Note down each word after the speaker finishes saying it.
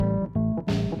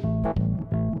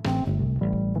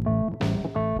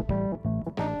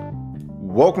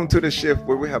Welcome to the shift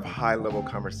where we have high-level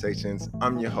conversations.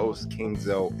 I'm your host, King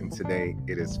Zoe, and today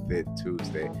it is Fit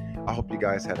Tuesday. I hope you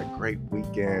guys had a great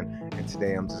weekend, and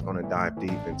today I'm just going to dive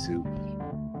deep into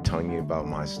telling you about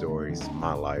my stories,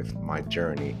 my life, my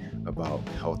journey about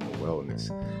health and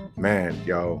wellness. Man,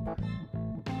 yo,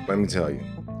 let me tell you,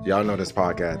 y'all know this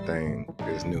podcast thing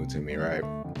is new to me, right?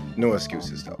 No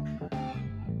excuses, though.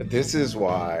 This is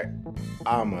why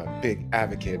I'm a big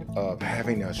advocate of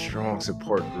having a strong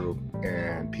support group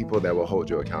and people that will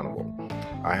hold you accountable.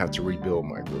 I have to rebuild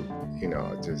my group.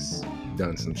 Just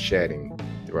done some shedding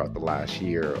throughout the last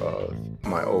year of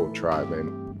my old tribe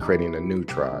and creating a new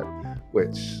tribe,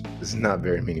 which is not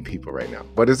very many people right now,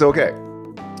 but it's okay.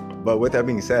 But with that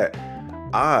being said,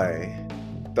 I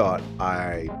thought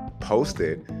I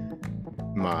posted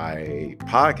my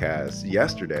podcast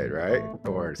yesterday, right?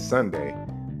 Or Sunday.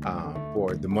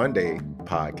 For the Monday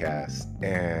podcast,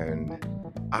 and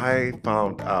I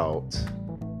found out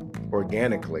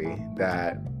organically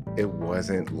that it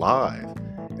wasn't live,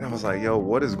 and I was like, yo,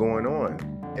 what is going on?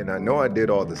 And I know I did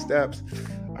all the steps.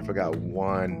 I forgot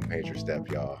one major step,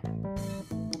 y'all.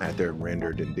 After it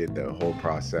rendered and did the whole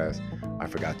process, I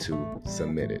forgot to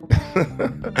submit it.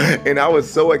 And I was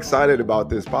so excited about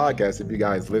this podcast. If you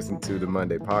guys listen to the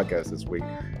Monday podcast this week,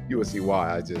 you will see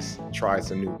why. I just tried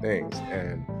some new things,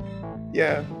 and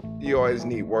yeah, you always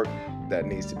need work that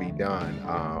needs to be done.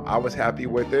 I was happy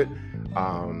with it,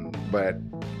 but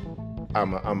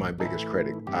I'm my biggest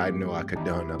critic. I know I could have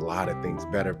done a lot of things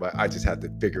better, but I just have to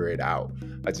figure it out.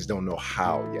 I just don't know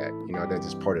how yet. That's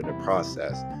just part of the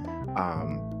process.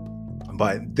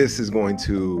 But this is going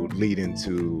to lead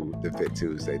into the Fit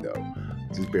Tuesday, though.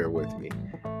 Just bear with me.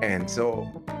 And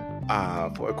so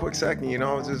for a quick second,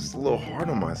 I was just a little hard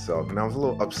on myself, and I was a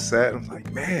little upset. I was like,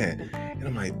 man. And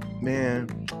I'm like, man,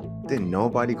 didn't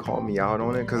nobody call me out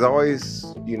on it? Because I always,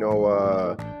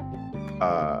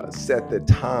 set the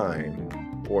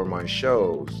time for my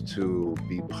shows to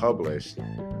be published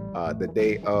the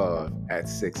day of at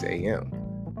 6 a.m.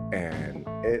 And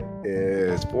it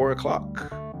is 4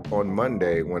 o'clock on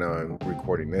Monday when I'm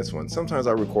recording this one. Sometimes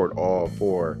I record all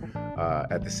four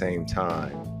at the same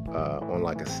time on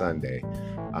like a Sunday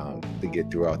to get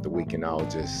throughout the week, and I'll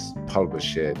just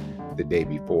publish it the day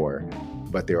before,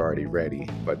 but they're already ready.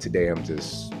 But today I'm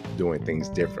just doing things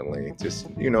differently. Just,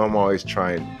 I'm always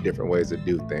trying different ways to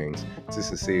do things just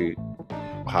to see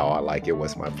how I like it,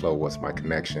 what's my flow, what's my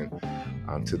connection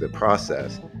to the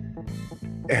process.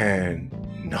 And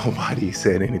nobody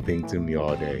said anything to me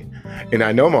all day. And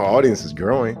I know my audience is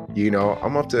growing.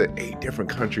 I'm up to 8 different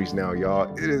countries now,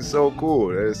 y'all. It is so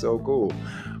cool. It is so cool.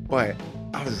 But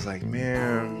I was just like,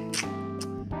 man,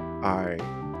 all right.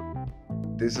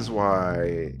 This is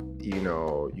why,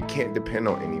 you can't depend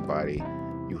on anybody.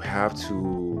 You have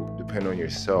to depend on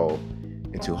yourself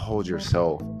and to hold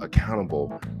yourself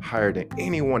accountable higher than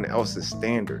anyone else's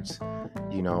standards,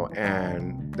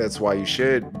 and that's why you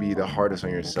should be the hardest on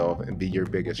yourself and be your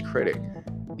biggest critic.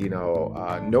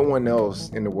 No one else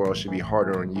in the world should be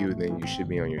harder on you than you should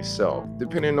be on yourself,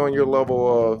 depending on your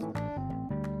level of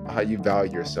how you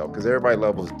value yourself, because everybody's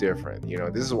level is different.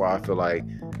 This is why I feel like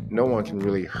no one can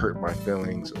really hurt my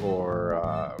feelings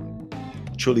or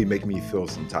truly make me feel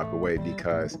some type of way,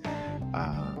 because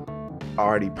I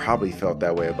already probably felt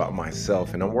that way about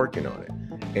myself, and I'm working on it.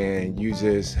 And you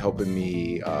just helping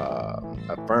me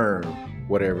affirm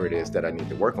whatever it is that I need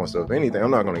to work on. So if anything,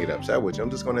 I'm not going to get upset with you.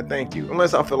 I'm just going to thank you,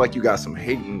 unless I feel like you got some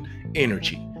hating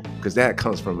energy, because that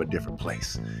comes from a different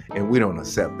place, and we don't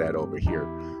accept that over here.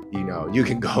 You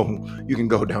can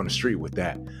go down the street with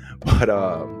that, but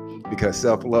because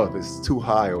self-love is too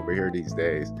high over here these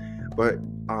days. But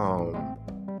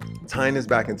tying this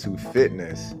back into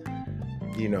fitness,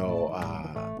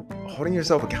 holding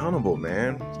yourself accountable,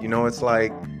 man. It's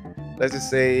like, let's just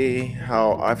say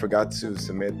how I forgot to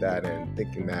submit that and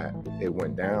thinking that it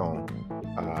went down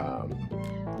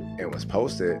and was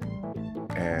posted,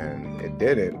 and it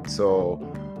didn't. So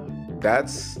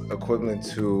that's equivalent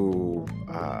to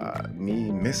me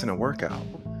missing a workout,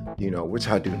 which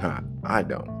I do not. I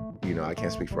don't. I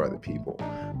can't speak for other people.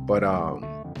 But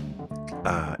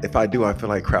if I do, I feel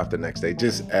like crap the next day,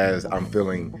 just as I'm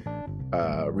feeling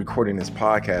recording this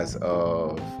podcast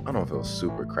I don't feel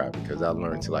super crap, because I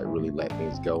learned to really let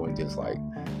things go and just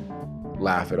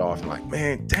laugh it off and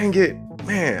man, dang it,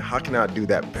 man, how can I do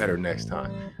that better next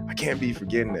time? I can't be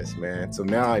forgetting this, man. So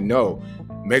now I know,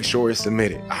 make sure it's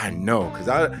submitted. I know, because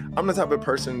I'm the type of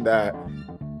person that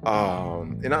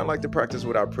And I like to practice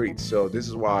what I preach. So this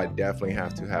is why I definitely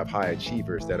have to have high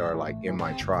achievers that are like in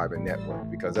my tribe and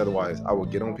network, because otherwise I will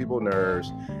get on people's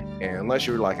nerves. And unless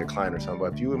you're like a client or something,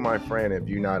 but if you and my friend, if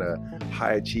you're not a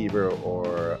high achiever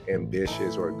or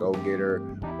ambitious or a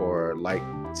go-getter or like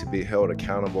to be held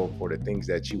accountable for the things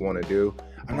that you want to do,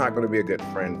 I'm not going to be a good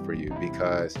friend for you,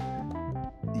 because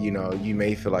you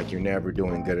may feel like you're never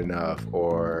doing good enough,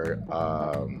 or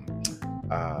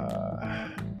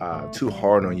too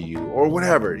hard on you or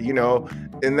whatever,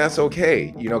 and that's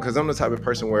okay, because I'm the type of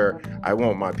person where I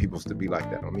want my peoples to be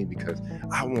like that on me, because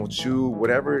I want you,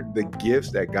 whatever the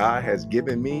gifts that God has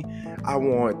given me, I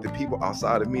want the people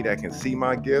outside of me that can see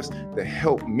my gifts to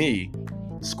help me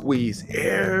squeeze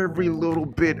every little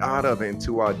bit out of it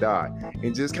until I die.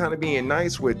 And just kind of being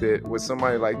nice with it with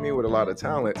somebody like me with a lot of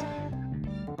talents,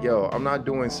 I'm not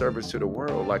doing service to the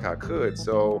world like I could.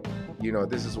 So,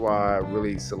 this is why I'm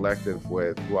really selective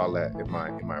with who I let in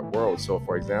my world. So,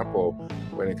 for example,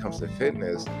 when it comes to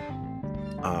fitness,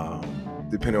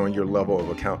 depending on your level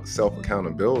of self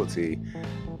accountability,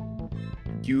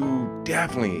 you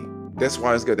definitely. That's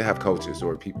why it's good to have coaches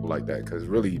or people like that, because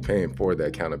really you're paying for the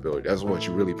accountability. That's what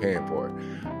you're really paying for,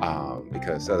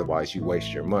 because otherwise you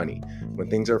waste your money. When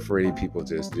things are free, people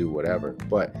just do whatever.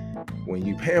 But when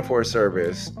you paying for a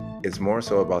service, it's more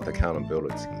so about the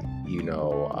accountability.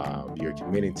 You're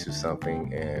committing to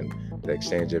something, and the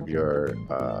exchange of your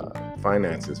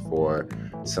finances for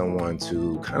someone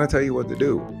to kind of tell you what to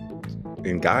do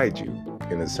and guide you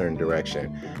in a certain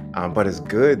direction. But it's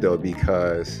good though,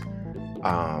 because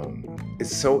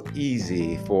it's so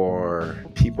easy for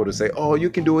people to say, oh, you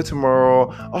can do it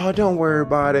tomorrow. Oh, don't worry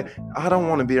about it. I don't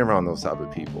want to be around those type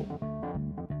of people.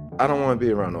 I want to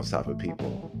be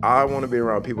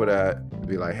around people that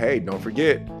be like, hey, don't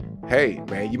forget. Hey,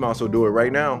 man, you might as well do it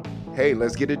right now. Hey,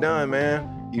 let's get it done, man.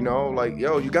 Like,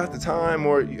 yo, you got the time,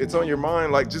 or it's on your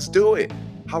mind. Like, just do it.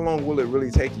 How long will it really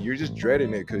take you? You're just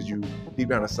dreading it because you deep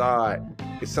down inside,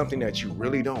 it's something that you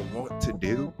really don't want to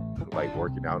do, like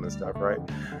working out and stuff, right?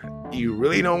 You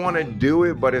really don't want to do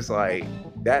it, but it's like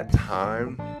that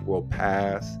time will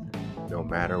pass no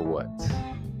matter what.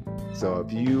 So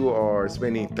if you are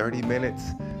spending 30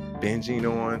 minutes binging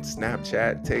on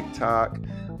Snapchat, TikTok,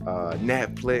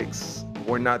 Netflix,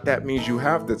 or not, that means you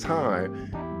have the time.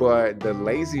 But the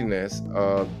laziness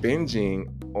of binging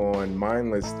on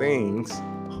mindless things,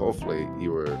 hopefully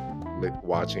you were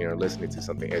watching or listening to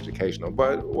something educational,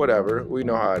 but whatever, we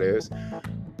know how it is.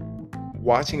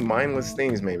 Watching mindless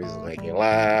things, maybe it's making you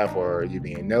laugh, or you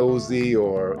being nosy,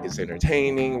 or it's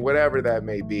entertaining, whatever that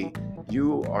may be,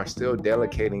 you are still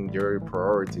dedicating your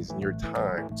priorities and your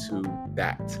time to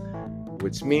that,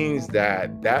 which means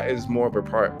that is more of a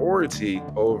priority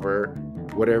over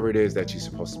whatever it is that you're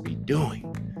supposed to be doing.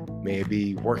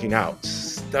 Maybe working out,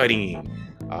 studying,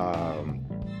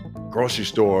 grocery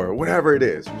store, whatever it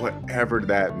is, whatever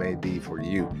that may be for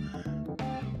you.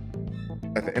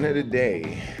 At the end of the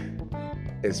day,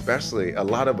 especially a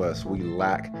lot of us, we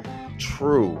lack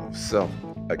true self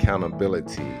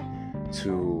accountability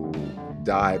to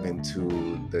dive into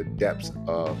the depths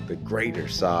of the greater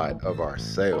side of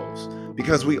ourselves,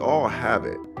 because we all have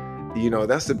it.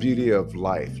 That's the beauty of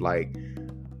life. Like,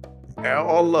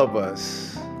 all of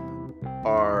us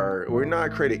we're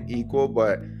not created equal,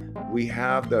 but we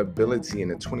have the ability in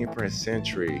the 21st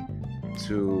century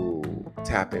to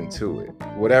tap into it,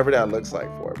 whatever that looks like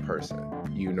for a person.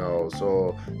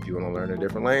 So if you want to learn a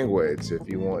different language, if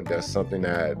you want, that's something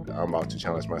that I'm about to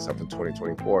challenge myself in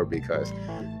 2024, because,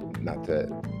 not the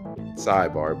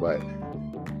sidebar, but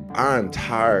I'm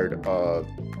tired of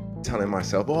telling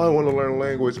myself, oh, I want to learn a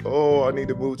language. Oh, I need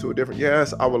to move to a different.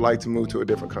 Yes, I would like to move to a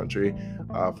different country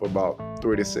for about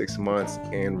 3 to 6 months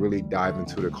and really dive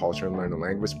into the culture and learn the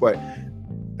language. But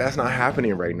that's not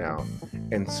happening right now.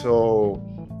 And so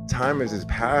time is just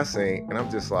passing, and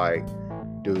I'm just like,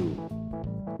 dude,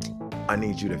 I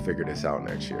need you to figure this out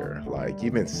next year. Like,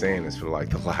 you've been saying this for like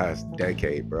the last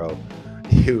decade, bro.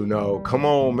 Come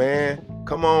on, man.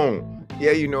 Come on.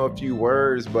 Yeah, you know a few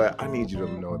words, but I need you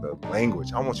to know the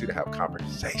language. I want you to have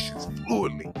conversations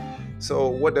fluidly. So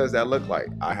what does that look like?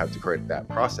 I have to create that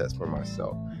process for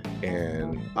myself.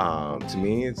 And to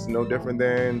me, it's no different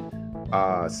than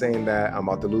saying that I'm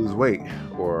about to lose weight,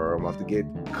 or I'm about to get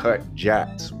cut,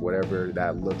 jacked, whatever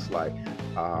that looks like.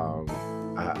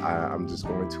 I'm just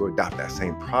going to adopt that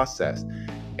same process.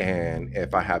 And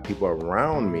if I have people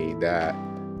around me that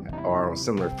are on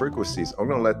similar frequencies, I'm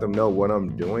going to let them know what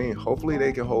I'm doing. Hopefully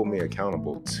they can hold me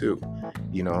accountable too.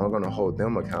 I'm going to hold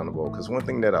them accountable, because one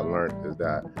thing that I learned is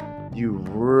that you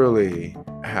really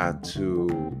have to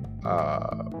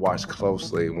watch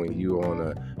closely when you're on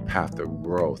a path of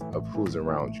growth of who's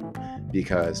around you,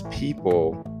 because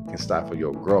people can stifle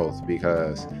your growth.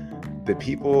 Because the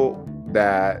people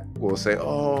that will say,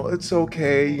 oh, it's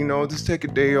okay, just take a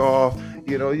day off,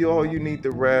 you need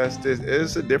the rest.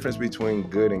 There's a difference between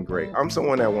good and great. I'm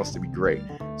someone that wants to be great,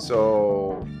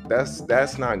 so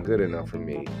that's not good enough for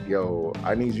me.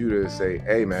 I need you to say,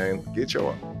 hey man, get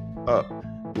your up,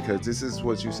 because this is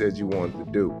what you said you wanted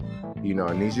to do.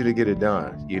 I need you to get it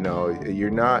done.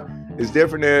 You're not, it's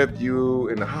different if you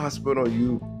in the hospital,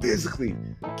 you physically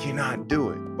cannot do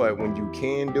it, but when you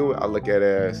can do it, I look at it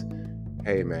as,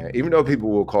 hey man, even though people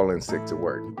will call in sick to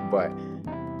work, but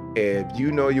if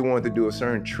you want to do a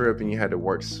certain trip and you had to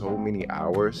work so many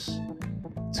hours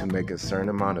to make a certain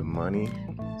amount of money,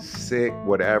 sick,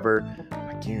 whatever,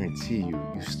 I guarantee you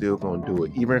still gonna do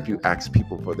it, even if you ask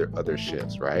people for their other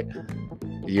shifts, right?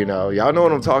 Y'all know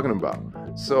what I'm talking about.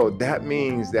 So that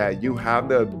means that you have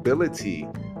the ability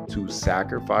to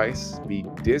sacrifice, be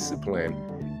disciplined,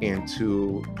 and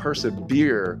to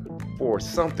persevere for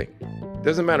something.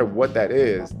 Doesn't matter what that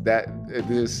is. That it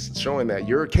is showing that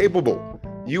you're capable.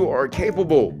 You are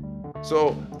capable.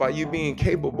 So by you being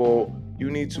capable,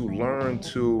 you need to learn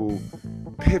to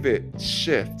pivot,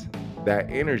 shift that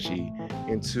energy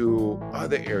into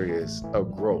other areas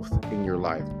of growth in your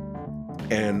life.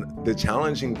 And the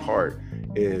challenging part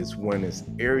is when it's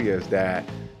areas that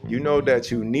that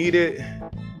you need it,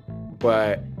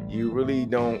 but you really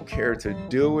don't care to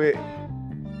do it.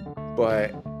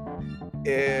 But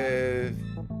if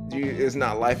it's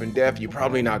not life and death, you're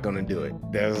probably not going to do it.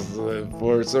 There's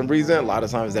for some reason, a lot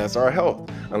of times that's our health,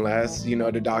 unless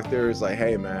the doctor is like,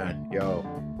 hey man,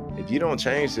 if you don't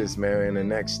change this, man, in the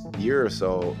next year or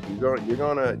so, you're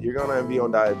gonna be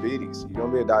on diabetes. You're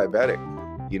gonna be a diabetic.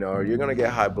 You're gonna get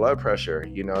high blood pressure.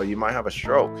 You might have a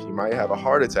stroke. You might have a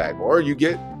heart attack, or you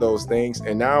get those things,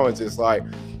 and now it's just like,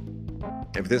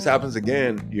 if this happens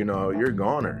again, you're a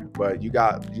goner. But you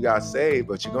got saved,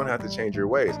 but you're gonna have to change your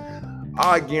ways.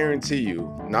 I guarantee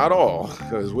you, not all,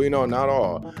 because we know not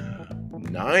all,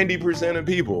 90% of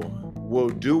people will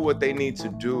do what they need to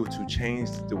do to change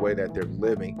the way that they're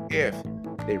living if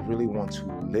they really want to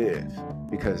live,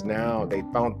 because now they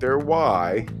found their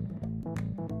why.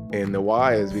 And the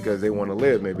why is because they want to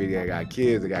live. Maybe they got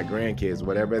kids, they got grandkids,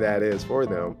 whatever that is for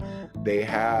them. They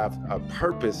have a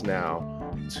purpose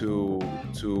now to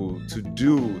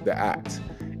do the act.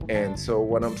 And so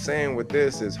what I'm saying with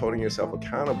this is holding yourself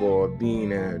accountable of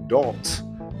being an adult,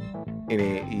 an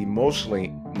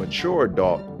emotionally mature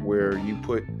adult, where you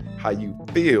put how you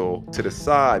feel to the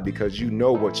side because you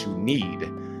know what you need.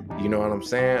 You know what I'm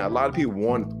saying? A lot of people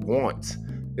want.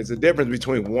 It's a difference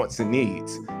between wants and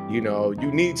needs. You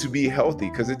need to be healthy,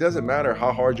 because it doesn't matter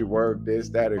how hard you work, this,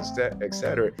 that,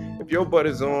 etc. If your butt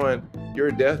is on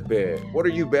your deathbed, what are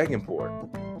you begging for?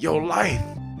 Your life,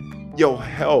 your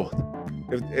health.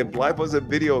 If life was a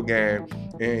video game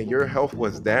and your health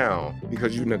was down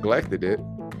because you neglected it,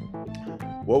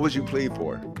 what would you plead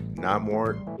for? Not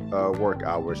more work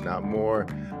hours, not more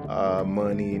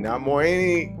money, not more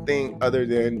anything other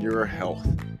than your health.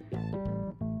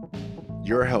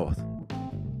 Your health.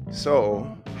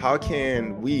 So how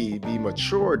can we be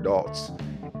mature adults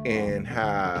and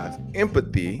have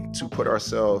empathy to put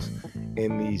ourselves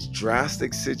in these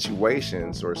drastic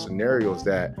situations or scenarios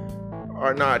that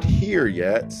are not here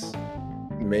yet?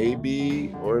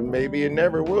 Maybe, or maybe it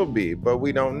never will be, but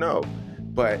we don't know.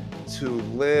 But to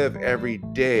live every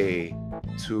day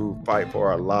to fight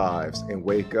for our lives and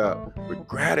wake up with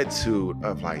gratitude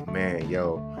of like, man,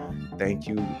 thank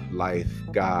you, life,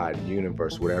 God,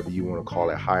 universe, whatever you want to call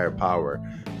it, higher power,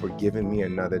 for giving me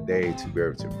another day to be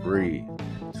able to breathe,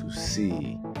 to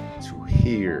see, to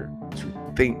hear,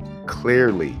 to think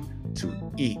clearly, to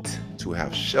eat, to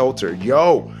have shelter. You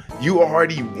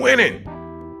already winning.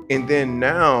 And then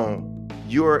now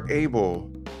you're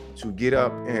able to get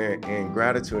up and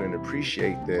gratitude and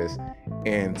appreciate this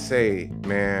and say,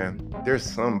 man, there's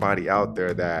somebody out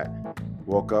there that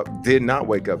did not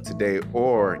wake up today,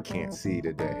 or can't see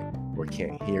today, or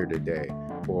can't hear today,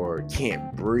 or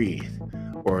can't breathe,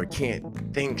 or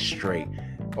can't think straight,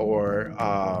 or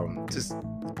just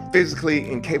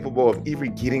physically incapable of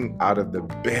even getting out of the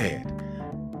bed.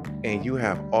 And you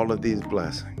have all of these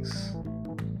blessings.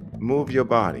 Move your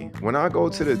body. When I go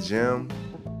to the gym,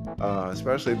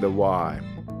 especially the Y,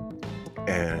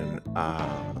 and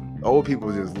old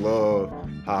people just love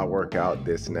how I work out,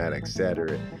 this and that,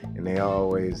 etc. And they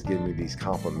always give me these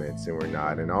compliments and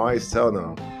whatnot. And I always tell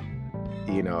them,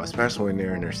 especially when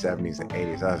they're in their 70s and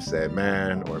 80s, I've said,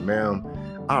 man or ma'am,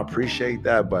 I appreciate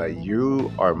that, but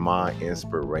you are my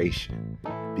inspiration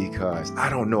because I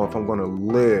don't know if I'm going to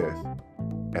live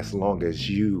as long as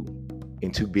you,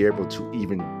 and to be able to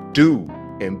even do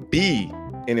and be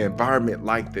in an environment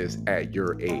like this at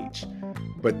your age.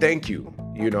 But thank you,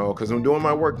 because I'm doing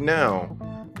my work now,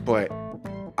 but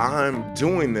I'm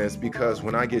doing this because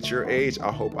when I get your age,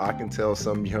 I hope I can tell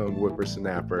some young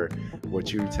whippersnapper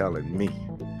what you're telling me.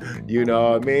 You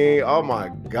know what I mean? Oh my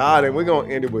God. And we're going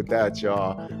to end it with that,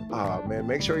 y'all. Man,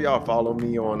 make sure y'all follow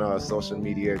me on social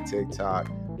media, TikTok,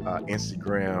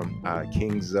 Instagram,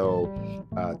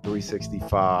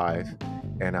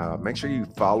 KingZo365. And make sure you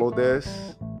follow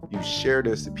this. You share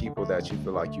this to people that you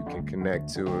feel like you can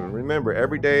connect to. And remember,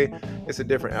 every day it's a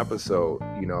different episode,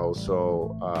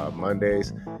 So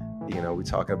Mondays, we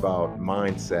talk about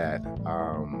mindset.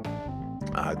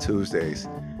 Tuesdays,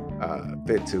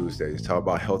 Fit Tuesdays, talk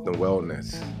about health and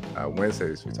wellness.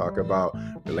 Wednesdays, we talk about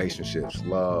relationships,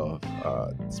 love,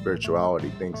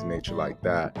 spirituality, things in nature like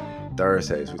that.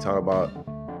 Thursdays, we talk about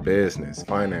business,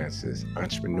 finances,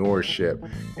 entrepreneurship.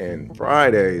 And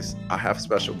Fridays, I have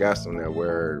special guests on there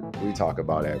where we talk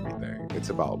about everything. It's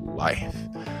about life.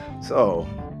 So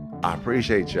I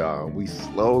appreciate y'all. We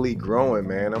slowly growing,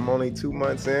 man. I'm only 2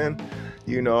 months in,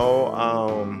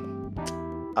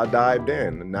 I dived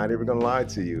in. I'm not even gonna lie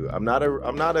to you. I'm not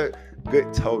a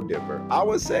good toe dipper. I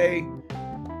would say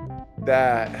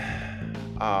that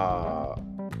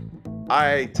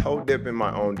I toe dip in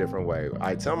my own different way.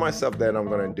 I tell myself that I'm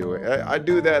gonna do it. I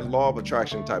do that law of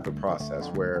attraction type of process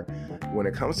where when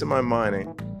it comes to my mind,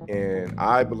 and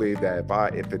I believe that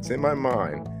if it's in my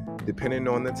mind, depending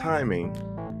on the timing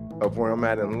of where I'm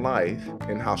at in life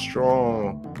and how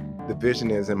strong the vision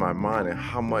is in my mind and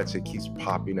how much it keeps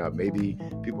popping up. Maybe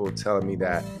people are telling me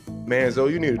that, man,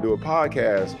 Zoe, you need to do a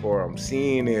podcast, or I'm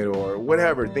seeing it, or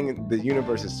whatever, thinking the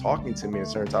universe is talking to me in a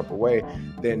certain type of way.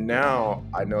 Then now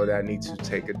I know that I need to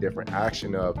take a different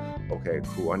action of, okay,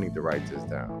 cool, I need to write this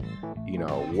down.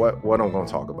 What I'm going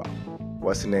to talk about.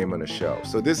 What's the name of the show?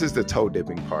 So this is the toe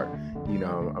dipping part.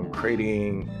 I'm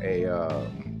creating a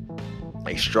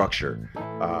structure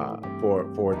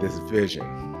for this vision.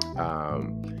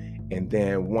 And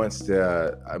then once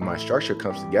my structure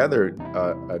comes together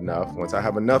enough, once I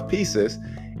have enough pieces,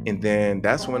 and then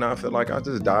that's when I feel like I'll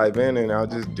just dive in and I'll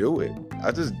just do it.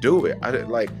 I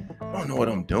don't know what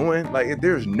I'm doing. Like,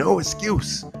 there's no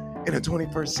excuse in the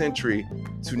 21st century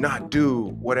to not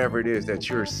do whatever it is that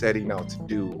you're setting out to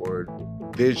do or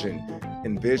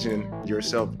envision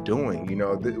yourself doing.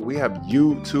 We have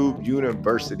YouTube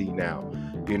University now.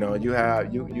 You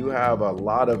have a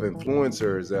lot of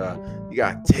influencers. You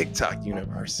got TikTok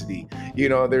University.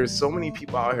 There's so many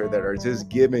people out here that are just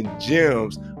giving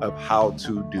gems of how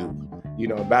to do.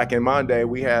 Back in my day,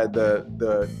 we had the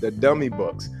dummy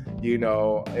books.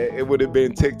 It would have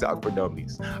been TikTok for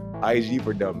dummies, IG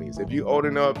for dummies. If you're old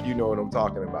enough, you know what I'm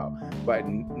talking about. But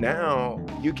now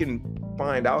you can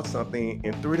find out something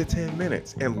in 3 to 10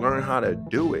 minutes and learn how to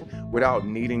do it without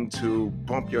needing to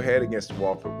bump your head against the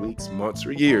wall for weeks, months,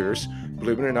 or years.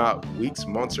 Believe it or not, weeks,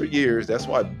 months, or years. That's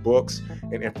why books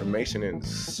and information is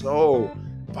so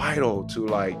vital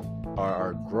to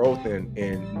our growth and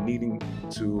needing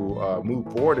to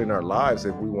move forward in our lives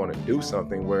if we want to do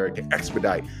something where it can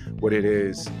expedite what it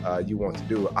is you want to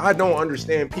do. I don't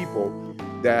understand people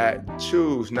that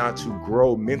choose not to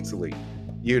grow mentally.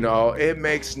 It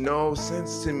makes no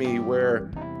sense to me where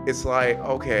it's like,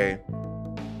 okay,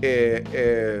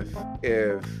 if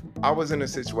I was in a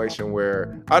situation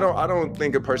where I don't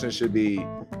think a person should be,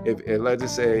 if let's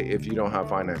just say if you don't have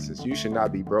finances, you should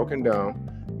not be broken down.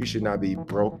 You should not be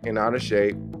broken out of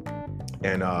shape.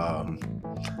 And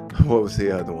what was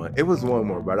the other one? It was one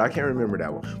more, but I can't remember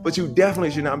that one. But you definitely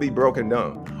should not be broken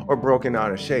down or broken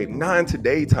out of shape. Not in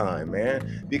today's time,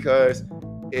 man. Because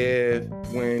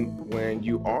when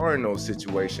you are in those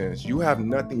situations, you have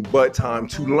nothing but time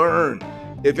to learn.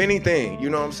 If anything, you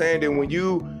know what I'm saying? Then when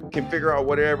you can figure out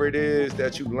whatever it is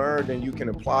that you learned and you can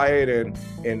apply it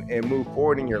and move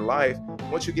forward in your life,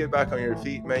 once you get back on your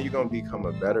feet, man, you're going to become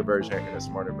a better version and a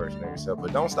smarter version of yourself.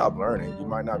 But don't stop learning. You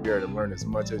might not be able to learn as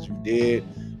much as you did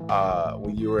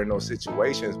when you were in those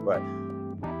situations, but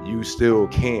you still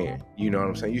can. You know what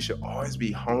I'm saying? You should always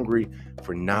be hungry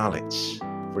for knowledge.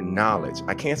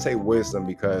 I can't say wisdom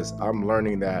because I'm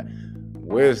learning that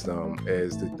wisdom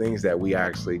is the things that we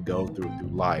actually go through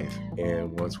life.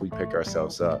 And once we pick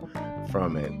ourselves up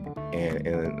from it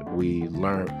and we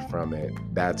learn from it,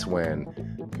 that's when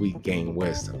we gain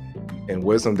wisdom. And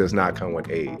wisdom does not come with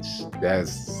age.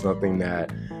 That's something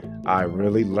that I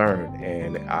really learned.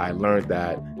 And I learned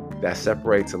that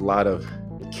separates a lot of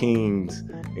kings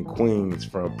and queens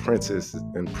from princes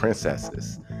and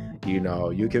princesses.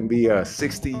 You can be a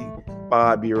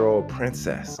 65-year-old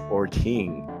princess or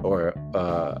king or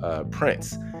a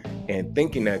prince and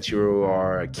thinking that you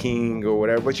are a king or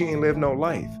whatever, but you ain't live no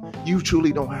life. You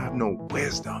truly don't have no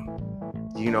wisdom,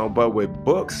 but with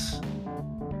books,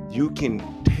 you can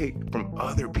take from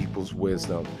other people's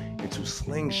wisdom and to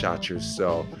slingshot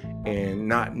yourself and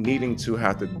not needing to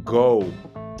have to go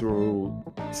through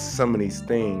some of these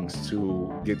things to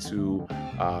get to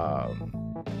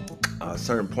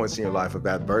certain points in your life of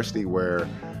adversity where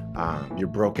you're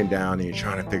broken down and you're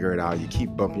trying to figure it out. You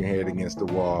keep bumping your head against the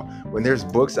wall. When there's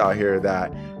books out here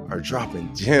that are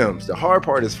dropping gems, the hard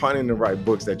part is finding the right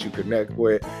books that you connect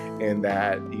with and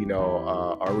that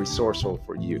are resourceful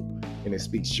for you and it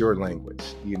speaks your language.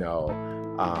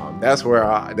 That's where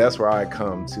I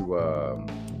come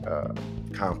to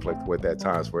conflict with at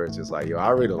times, where it's just like, I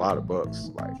read a lot of books.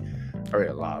 I read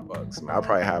a lot of books. I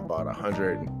probably have about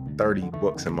 130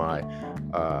 books in my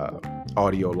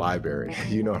audio library.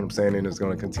 You know what I'm saying? And it's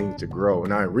going to continue to grow.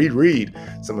 And I reread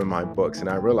some of my books, and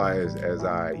I realize as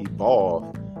I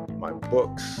evolve my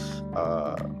books,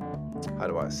 how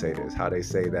do I say this? How they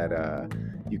say that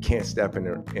you can't step in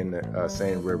the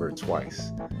same river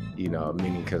twice.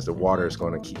 Meaning because the water is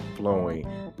going to keep flowing,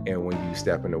 and when you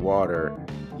step in the water,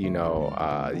 you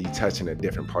touch in a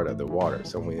different part of the water.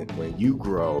 So when you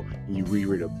grow, you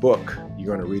reread a book, you're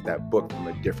going to read that book from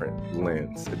a different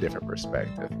lens, a different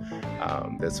perspective.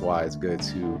 That's why it's good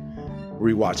to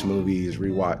rewatch movies,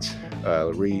 reread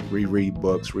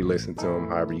books, re-listen to them,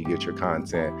 however you get your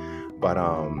content. But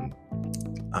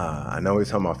I know we're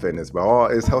talking about fitness,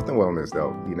 but it's health and wellness,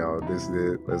 though.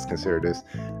 Let's consider this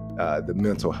the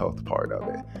mental health part of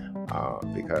it.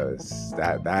 Because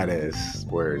that is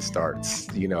where it starts.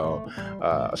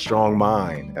 A strong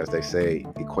mind, as they say,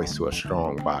 equates to a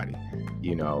strong body.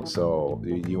 So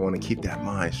you want to keep that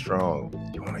mind strong.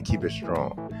 You want to keep it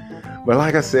strong. But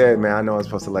like I said, man, I know I'm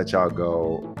supposed to let y'all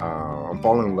go. I'm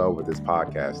falling in love with this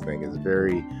podcast thing. It's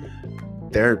very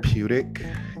therapeutic,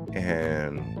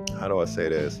 and how do I say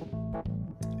this?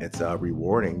 It's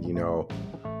rewarding.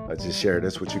 I just share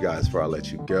this with you guys before I let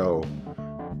you go.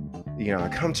 I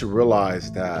come to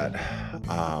realize that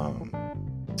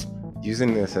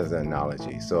using this as an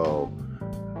analogy, so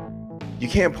you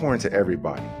can't pour into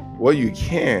everybody. Well, you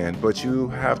can, but you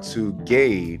have to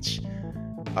gauge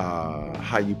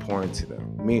how you pour into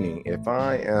them. Meaning, if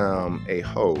I am a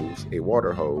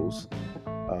water hose,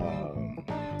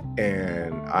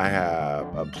 and I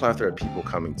have a plethora of people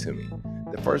coming to me,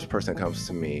 the first person comes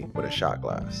to me with a shot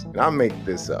glass. And I'll make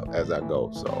this up as I go,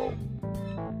 so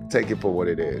take it for what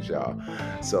it is, y'all.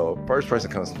 So first person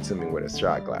comes to me with a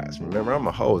shot glass. Remember, I'm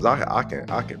a hose. I can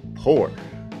pour.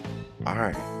 All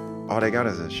right. All they got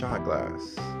is a shot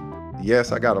glass.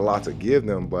 Yes, I got a lot to give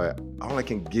them, but all I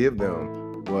can give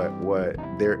them what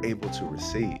they're able to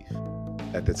receive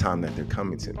at the time that they're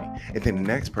coming to me. And then the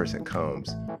next person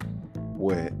comes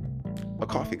with a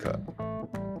coffee cup,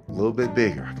 a little bit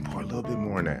bigger. I can pour a little bit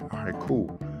more in that. All right,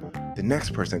 cool. The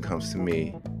next person comes to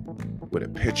me with a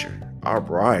pitcher. All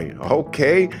right,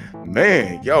 okay,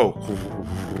 man, yo,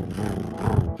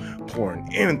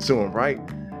 pouring into them, right?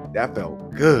 That felt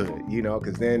good,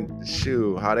 because then,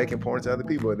 how they can pour into other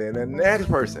people. And then the next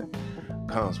person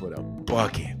comes with a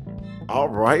bucket. All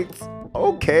right,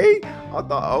 okay. I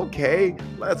thought, okay,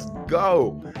 let's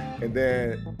go. And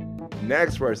then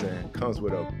next person comes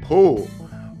with a pool.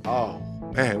 Oh,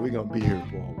 man, we're going to be here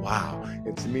for a while.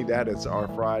 And to me, that is our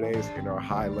Fridays and our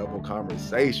high-level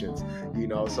conversations,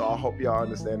 So I hope y'all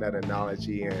understand that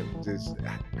analogy and just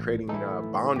creating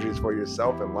boundaries for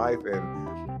yourself in life.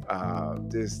 And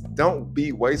just don't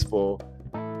be wasteful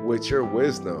with your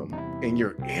wisdom and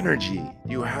your energy.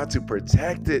 You have to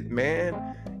protect it, man.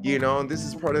 And this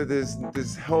is part of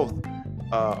this health,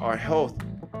 our health,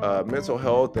 mental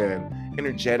health and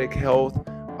energetic health.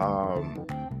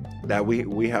 That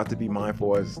we have to be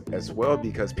mindful as well,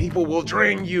 because people will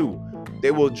drain you. They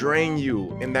will drain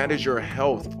you, and that is your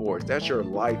health force. That's your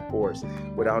life force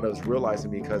without us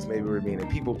realizing, because maybe we're being a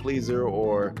people pleaser,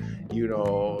 or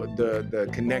the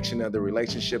connection of the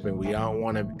relationship, and we don't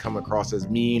want to come across as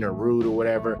mean or rude or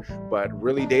whatever. But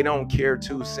really, they don't care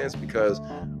 2 cents, because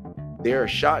they're a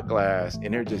shot glass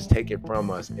and they're just taking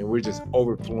from us, and we're just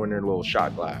overflowing their little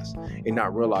shot glass and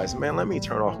not realizing, man, let me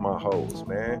turn off my hose,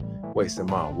 man, wasting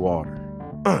my water.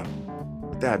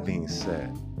 With that being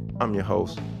said, I'm your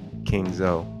host, King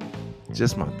Zoe.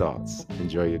 Just my thoughts.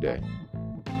 Enjoy your day.